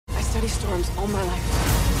study storms all my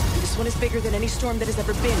life. And this one is bigger than any storm that has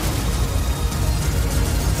ever been.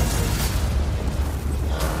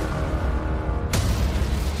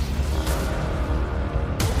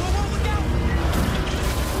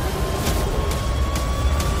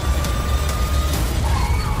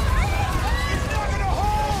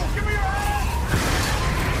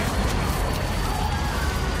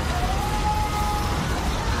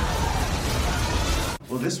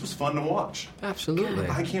 Well, this was fun to watch. Absolutely.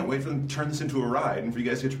 I can't wait for them to turn this into a ride and for you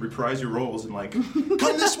guys to get to reprise your roles and like, come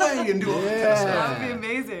this way and do all that kind of stuff. That would be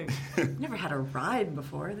amazing. Never had a ride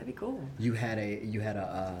before. That'd be cool. You had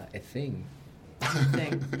a thing.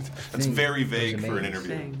 Thing. That's very vague for an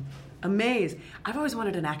interview. Thing. A maze. I've always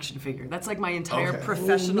wanted an action figure. That's like my entire Okay.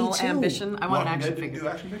 professional Oh, me too. ambition. I want an Walking action Dead didn't figure. do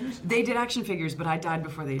action figures? They did action figures, but I died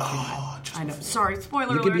before they did. just I know. before. Sorry, spoiler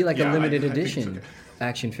You alert. could be like Yeah, a limited I think edition it's okay.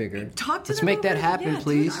 action figure. Talk to Let's them make that over- happen, yeah, dude,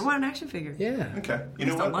 please. I want an action figure. Yeah. Okay. You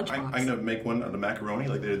know Just a what? lunchbox. I'm going to make one of the macaroni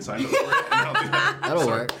like they did Seinfeld for it. And I'll do that. That'll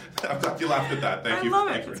Sorry. work. I'm glad you laughed at that. Thank I you. love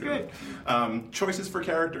Thank it. you It's for doing it. Choices for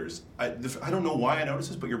characters. I don't know why I noticed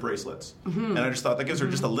this, but your bracelets. And I just thought that gives her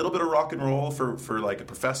just a little bit of rock and roll for like a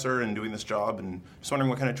professor and doing this job. And just wondering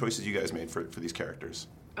what kind of choices you guys made for these characters.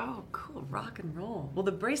 Oh, cool. Rock and roll. Well,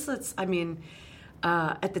 the bracelets, I mean,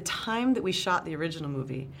 at the time that we shot the original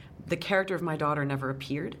movie, the character of my daughter never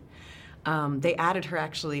appeared. They added her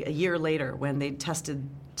actually a year later when they tested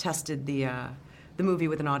the movie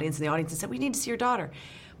with an audience, and the audience said, "We need to see your daughter."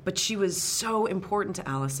 But she was so important to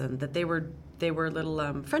Allison that they were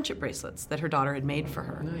little friendship bracelets that her daughter had made for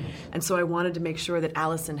her. Nice. And so I wanted to make sure that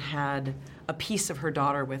Allison had a piece of her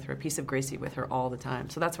daughter with her, a piece of Gracie with her all the time.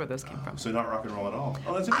 So that's where those came from. So not rock and roll at all.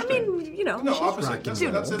 Oh, that's I interesting. mean, you know, No, she's opposite. rock- That's-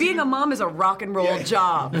 Dude, that's being a even- mom is a rock and roll Yeah.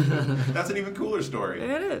 job. That's an even cooler story. It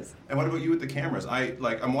is. And what about you with the cameras?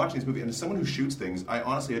 I'm watching this movie, and as someone who shoots things, I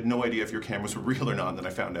honestly had no idea if your cameras were real or not. And then I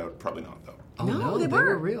found out probably not, though. Oh, No, they they were.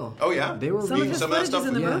 were real. Oh yeah, They were Some real. of his Some of that footage stuff is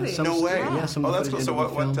in the was- movie. some- No way. Yeah, some oh, of the that's cool. footage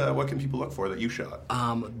So in the film. what can people look for that you shot?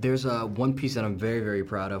 There's one piece that I'm very, very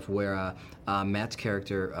proud of where Matt's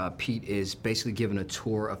character Pete is basically given a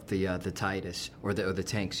tour of the Titus or the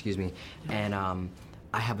tank, excuse me, and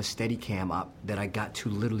I have a steady cam up that I got to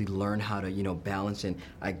literally learn how to balance, and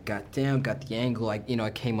I got down, got the angle, I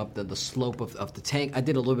came up the slope of the tank. I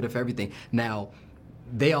did a little bit of everything. Now,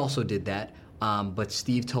 they also did that, but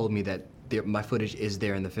Steve told me that my footage is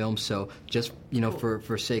there in the film, so just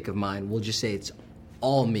for sake of mine, we'll just say it's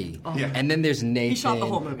all me. Oh. Yeah. And then there's Nathan. He shot the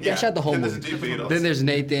whole movie. Yeah, I shot the whole And movie. there's the DP Then there's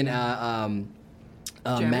Nathan,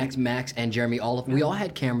 Jeremy? Max, and Jeremy. All of we all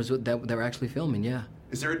had cameras that were actually filming. Yeah.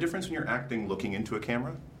 Is there a difference when you're acting looking into a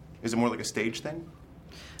camera? Is it more like a stage thing?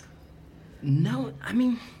 No, I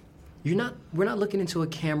mean, we're not looking into a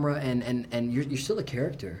camera, and you're still a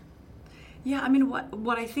character. Yeah, I mean,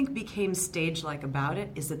 what I think became stage-like about it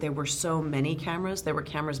is that there were so many cameras. There were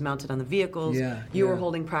cameras mounted on the vehicles. Yeah, You were yeah.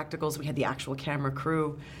 holding practicals. We had the actual camera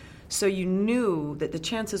crew. So you knew that the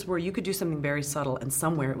chances were you could do something very subtle and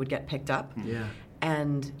somewhere it would get picked up. Yeah.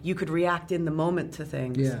 And you could react in the moment to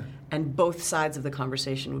things. Yeah. And both sides of the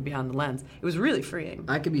conversation would be on the lens. It was really freeing.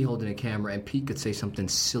 I could be holding a camera, and Pete could say something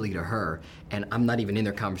silly to her, and I'm not even in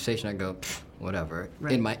their conversation. I go, "Pfft, whatever.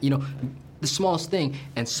 Right. In my, the smallest thing,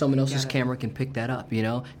 and someone else's Got it. camera can pick that up,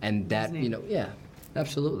 and that, neat. yeah,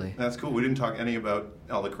 absolutely. That's cool. We didn't talk any about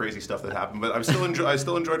all the crazy stuff that happened, but I still enjoyed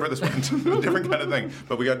where this went. A different kind of thing.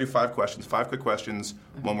 But we got to do 5 questions, 5 quick questions,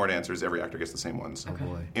 1 word answers. Every actor gets the same ones. Oh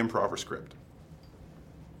boy. Improv or script?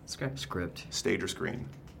 Script. Stage or screen?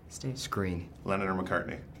 Stage. Screen. Lennon or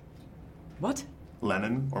McCartney? What?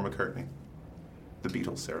 Lennon or McCartney? The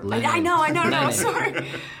Beatles, Sarah. Lennon. I know, no, Lennon. sorry.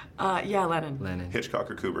 Yeah, Lennon. Lennon.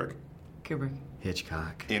 Hitchcock or Kubrick? Kubrick.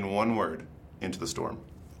 Hitchcock. In 1 word, Into the Storm.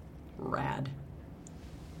 Rad.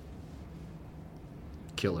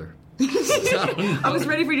 Killer. I was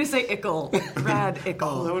ready for you to say Ickle. Rad Ickle.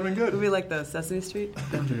 Oh, that would've been good. Would we like the Sesame Street?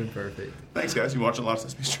 That would have been perfect. Thanks, guys. You watching a lot of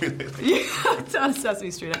Sesame Street lately. Yeah, it's on Sesame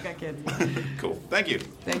Street. I've got kids. Cool. Thank you.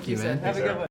 Thank you, you, sir. man. Have a Sarah. good one.